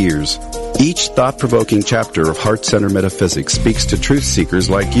for years. Each thought-provoking chapter of Heart-Centered Metaphysics speaks to truth seekers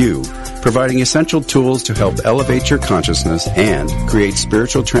like you, providing essential tools to help elevate your consciousness and create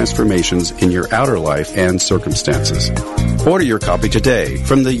spiritual transformations in your outer life and circumstances. Order your copy today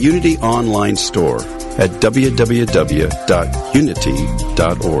from the Unity Online Store at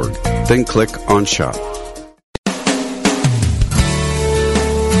www.unity.org. Then click on Shop.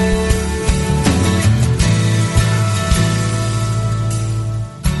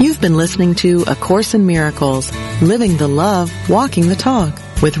 You've been listening to A Course in Miracles, Living the Love, Walking the Talk,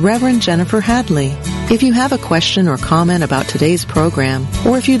 with Reverend Jennifer Hadley. If you have a question or comment about today's program,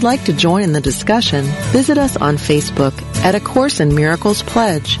 or if you'd like to join in the discussion, visit us on Facebook at A Course in Miracles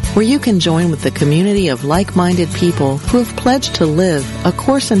Pledge, where you can join with the community of like-minded people who have pledged to live A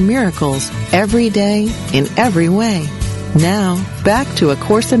Course in Miracles every day in every way. Now, back to A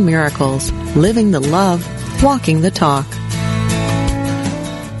Course in Miracles, Living the Love, Walking the Talk.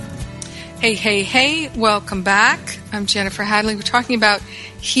 Hey, welcome back. I'm Jennifer Hadley. We're talking about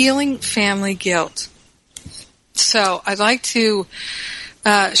healing family guilt. So I'd like to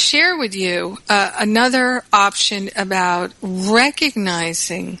share with you another option about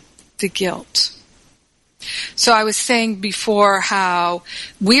recognizing the guilt. So I was saying before how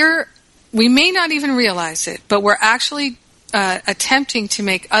we may not even realize it, but we're actually attempting to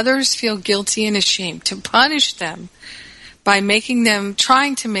make others feel guilty and ashamed, to punish them by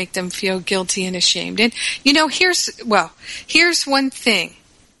trying to make them feel guilty and ashamed. And, here's one thing,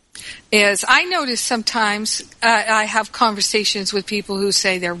 is I notice sometimes I have conversations with people who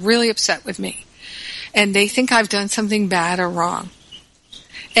say they're really upset with me, and they think I've done something bad or wrong.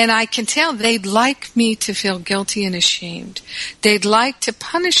 And I can tell they'd like me to feel guilty and ashamed. They'd like to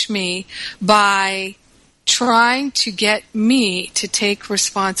punish me by trying to get me to take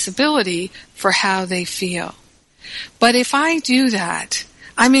responsibility for how they feel. But if I do that,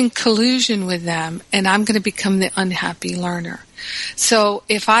 I'm in collusion with them, and I'm going to become the unhappy learner. So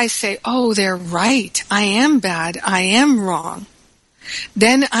if I say, oh, they're right, I am bad, I am wrong,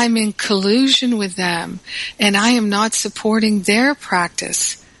 then I'm in collusion with them, and I am not supporting their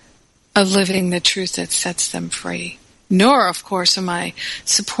practice of living the truth that sets them free. Nor, of course, am I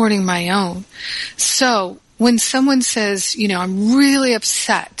supporting my own. So when someone says, I'm really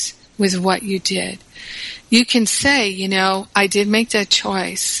upset with what you did, you can say, I did make that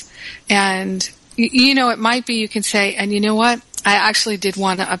choice. And, it might be you can say, and you know what? I actually did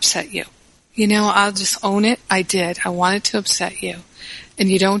want to upset you. I'll just own it. I did. I wanted to upset you. And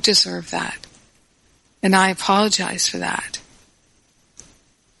you don't deserve that. And I apologize for that.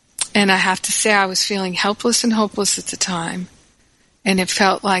 And I have to say I was feeling helpless and hopeless at the time. And it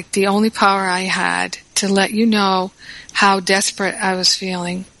felt like the only power I had to let you know how desperate I was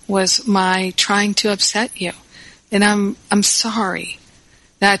feeling was my trying to upset you. And I'm sorry.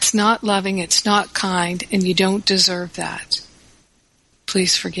 That's not loving, it's not kind, and you don't deserve that.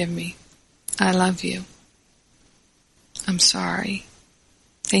 Please forgive me. I love you. I'm sorry.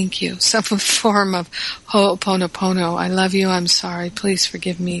 Thank you. Some form of Ho'oponopono. I love you. I'm sorry. Please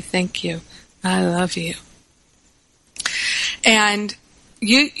forgive me. Thank you. I love you. And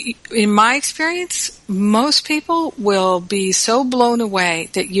you, in my experience, most people will be so blown away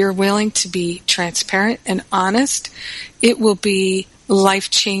that you're willing to be transparent and honest. It will be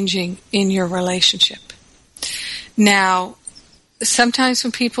life-changing in your relationship. Now, sometimes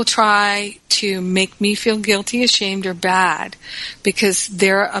when people try to make me feel guilty, ashamed, or bad because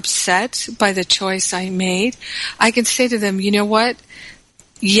they're upset by the choice I made, I can say to them, you know what?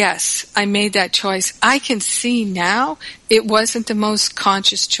 Yes, I made that choice. I can see now it wasn't the most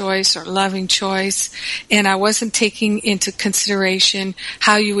conscious choice or loving choice, and I wasn't taking into consideration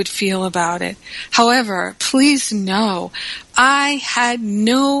how you would feel about it. However, please know, I had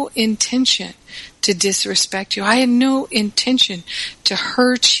no intention to disrespect you. I had no intention to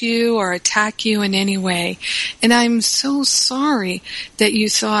hurt you or attack you in any way. And I'm so sorry that you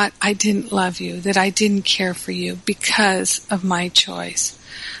thought I didn't love you, that I didn't care for you because of my choice.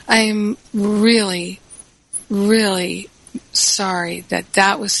 I'm really, really sorry that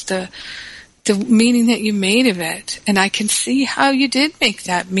that was the meaning that you made of it. And I can see how you did make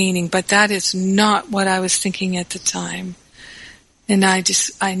that meaning, but that is not what I was thinking at the time. And I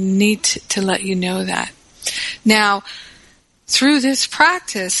need to let you know that. Now, through this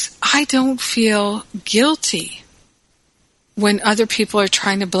practice, I don't feel guilty when other people are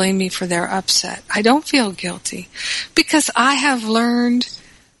trying to blame me for their upset. I don't feel guilty because I have learned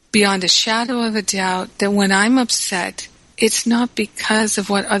beyond a shadow of a doubt that when I'm upset, it's not because of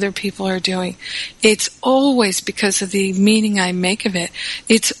what other people are doing. It's always because of the meaning I make of it.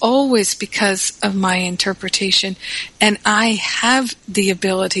 It's always because of my interpretation. And I have the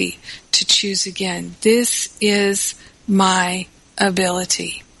ability to choose again. This is my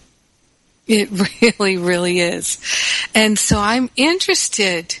ability. It really, really is. And so I'm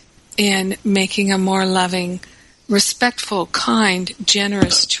interested in making a more loving, respectful, kind,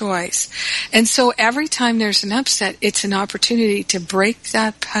 generous choice. And so every time there's an upset, it's an opportunity to break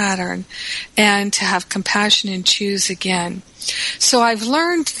that pattern and to have compassion and choose again. So I've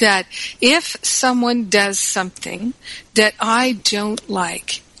learned that if someone does something that I don't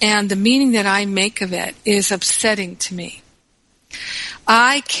like, and the meaning that I make of it is upsetting to me,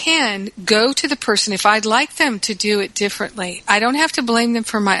 I can go to the person if I'd like them to do it differently. I don't have to blame them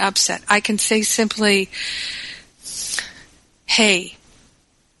for my upset. I can say simply, hey,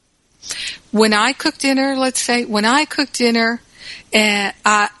 when I cook dinner, let's say,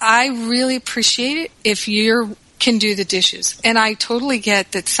 I really appreciate it if you can do the dishes. And I totally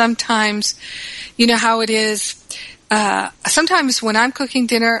get that sometimes, you know how it is, sometimes when I'm cooking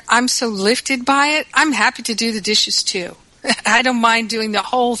dinner, I'm so lifted by it, I'm happy to do the dishes too. I don't mind doing the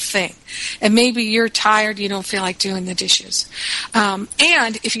whole thing. And maybe you're tired, you don't feel like doing the dishes. And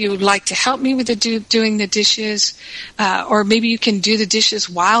if you would like to help me with doing the dishes, or maybe you can do the dishes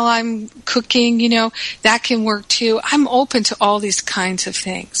while I'm cooking, that can work too. I'm open to all these kinds of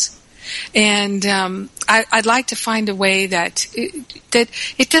things. And I'd like to find a way that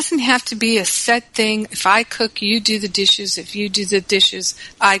it doesn't have to be a set thing. If I cook, you do the dishes. If you do the dishes,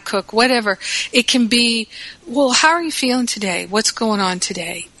 I cook, whatever. It can be, well, how are you feeling today? What's going on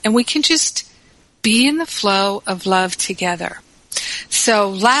today? And we can just be in the flow of love together. So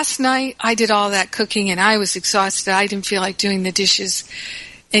last night I did all that cooking and I was exhausted. I didn't feel like doing the dishes.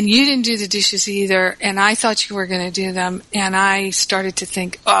 And you didn't do the dishes either, and I thought you were going to do them, and I started to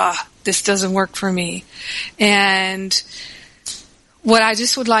think, this doesn't work for me. And what I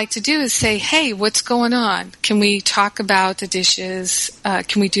just would like to do is say, hey, what's going on? Can we talk about the dishes?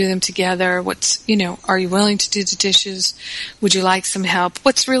 Can we do them together? Are you willing to do the dishes? Would you like some help?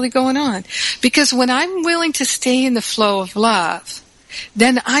 What's really going on? Because when I'm willing to stay in the flow of love,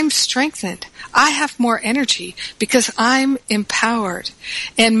 then I'm strengthened. I have more energy because I'm empowered.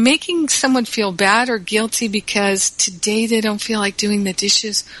 And making someone feel bad or guilty because today they don't feel like doing the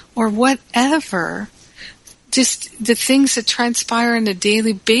dishes or whatever, just the things that transpire on a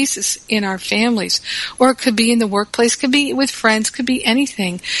daily basis in our families, or it could be in the workplace, could be with friends, could be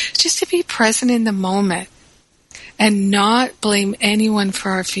anything, just to be present in the moment and not blame anyone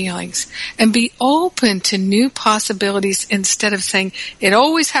for our feelings and be open to new possibilities instead of saying, it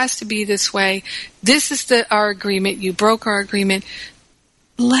always has to be this way. This is our agreement. You broke our agreement.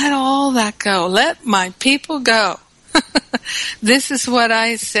 Let all that go. Let my people go. This is what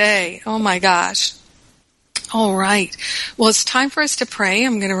I say. Oh my gosh. All right. Well, it's time for us to pray.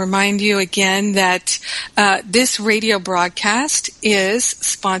 I'm going to remind you again that this radio broadcast is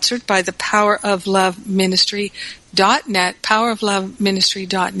sponsored by the Power of Love Ministry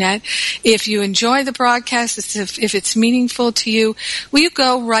powerofloveministry.net. If you enjoy the broadcast, if it's meaningful to you, will you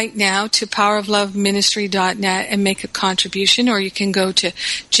go right now to powerofloveministry.net and make a contribution, or you can go to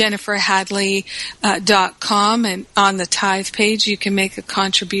jenniferhadley.com, and on the tithe page you can make a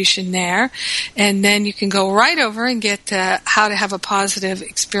contribution there, and then you can go right over and get how to have a positive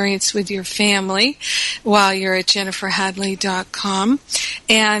experience with your family while you're at jenniferhadley.com.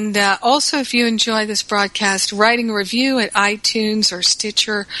 And also, if you enjoy this broadcast, writing a review at iTunes or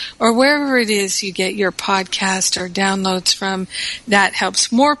Stitcher or wherever it is you get your podcast or downloads from, that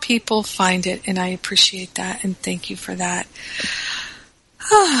helps more people find it, and I appreciate that, and thank you for that.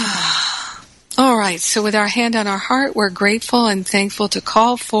 All right, so with our hand on our heart, we're grateful and thankful to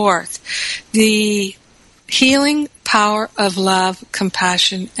call forth the healing power of love,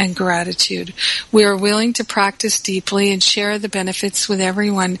 compassion, and gratitude. We are willing to practice deeply and share the benefits with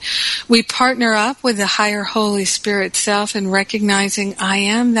everyone. We partner up with the higher Holy Spirit self in recognizing I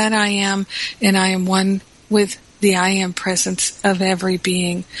am that I am, and I am one with the I am presence of every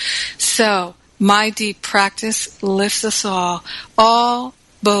being. So, my deep practice lifts us all. All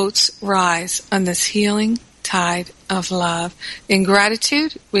boats rise on this healing tide of love. In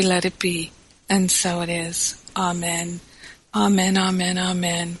gratitude, we let it be. And so it is. Amen. Amen, amen,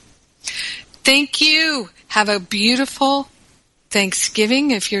 amen. Thank you. Have a beautiful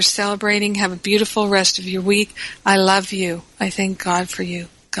Thanksgiving. If you're celebrating, have a beautiful rest of your week. I love you. I thank God for you.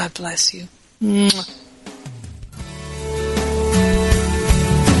 God bless you. Mwah.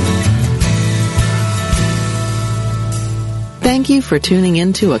 Thank you for tuning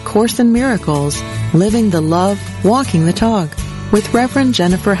in to A Course in Miracles, Living the Love, Walking the Talk, with Reverend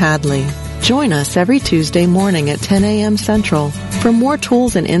Jennifer Hadley. Join us every Tuesday morning at 10 a.m. Central for more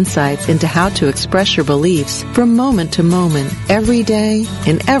tools and insights into how to express your beliefs from moment to moment, every day,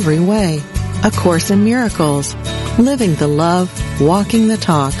 in every way. A Course in Miracles, Living the Love, Walking the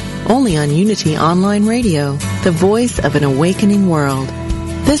Talk, only on Unity Online Radio, the voice of an awakening world.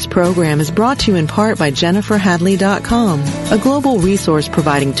 This program is brought to you in part by JenniferHadley.com, a global resource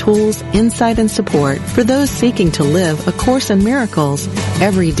providing tools, insight, and support for those seeking to live A Course in Miracles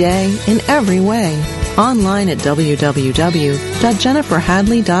every day in every way. Online at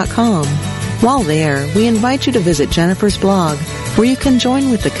www.jenniferhadley.com. While there, we invite you to visit Jennifer's blog, where you can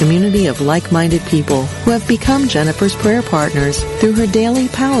join with the community of like-minded people who have become Jennifer's prayer partners through her daily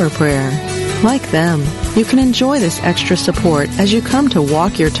power prayer. Like them, you can enjoy this extra support as you come to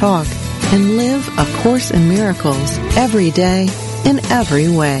walk your talk and live A Course in Miracles every day in every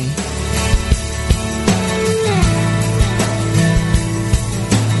way.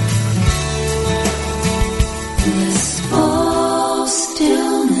 Blissful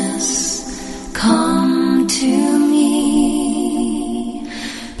stillness, come to me.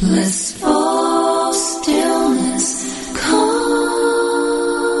 Blissful stillness, come.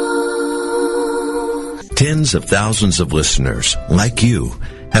 Tens of thousands of listeners, like you,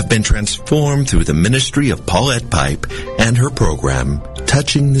 have been transformed through the ministry of Paulette Pipe and her program,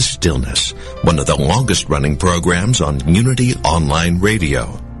 Touching the Stillness, one of the longest-running programs on Unity Online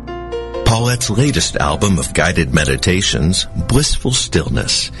Radio. Paulette's latest album of guided meditations, Blissful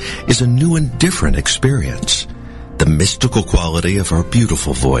Stillness, is a new and different experience. The mystical quality of her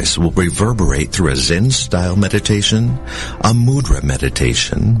beautiful voice will reverberate through a Zen-style meditation, a mudra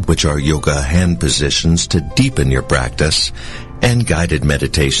meditation, which are yoga hand positions to deepen your practice, and guided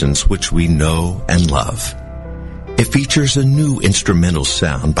meditations which we know and love. It features a new instrumental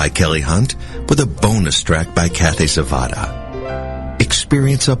sound by Kelly Hunt with a bonus track by Kathy Zavada.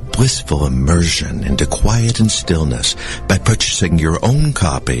 Experience a blissful immersion into quiet and stillness by purchasing your own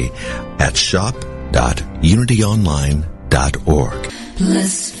copy at shop.unityonline.org.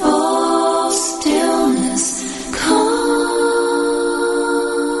 Blissful stillness, come.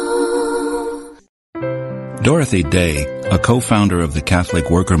 Dorothy Day, a co-founder of the Catholic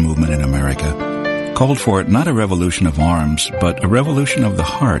Worker Movement in America, called for not a revolution of arms, but a revolution of the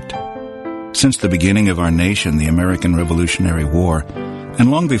heart. Since the beginning of our nation, the American Revolutionary War, and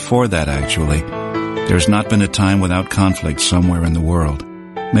long before that actually, there's not been a time without conflict somewhere in the world.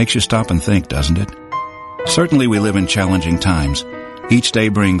 Makes you stop and think, doesn't it? Certainly we live in challenging times. Each day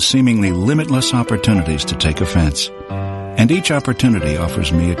brings seemingly limitless opportunities to take offense. And each opportunity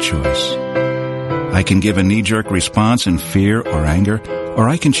offers me a choice. I can give a knee-jerk response in fear or anger, or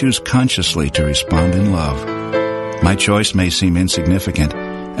I can choose consciously to respond in love. My choice may seem insignificant.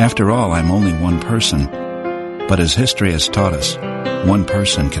 After all, I'm only one person. But as history has taught us, one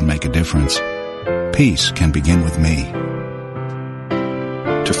person can make a difference. Peace can begin with me.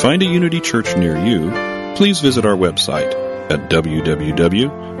 To find a Unity Church near you, please visit our website at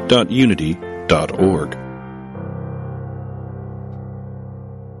www.unity.org.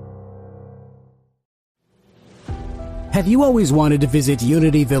 Have you always wanted to visit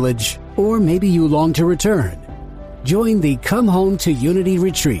Unity Village? Or maybe you long to return? Join the Come Home to Unity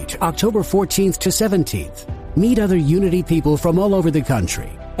Retreat, October 14th to 17th. Meet other Unity people from all over the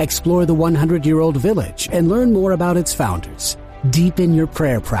country. Explore the 100-year-old village and learn more about its founders. Deepen your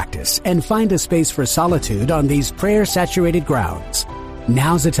prayer practice and find a space for solitude on these prayer-saturated grounds.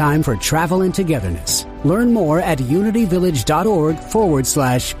 Now's the time for travel and togetherness. Learn more at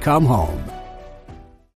unityvillage.org/come home.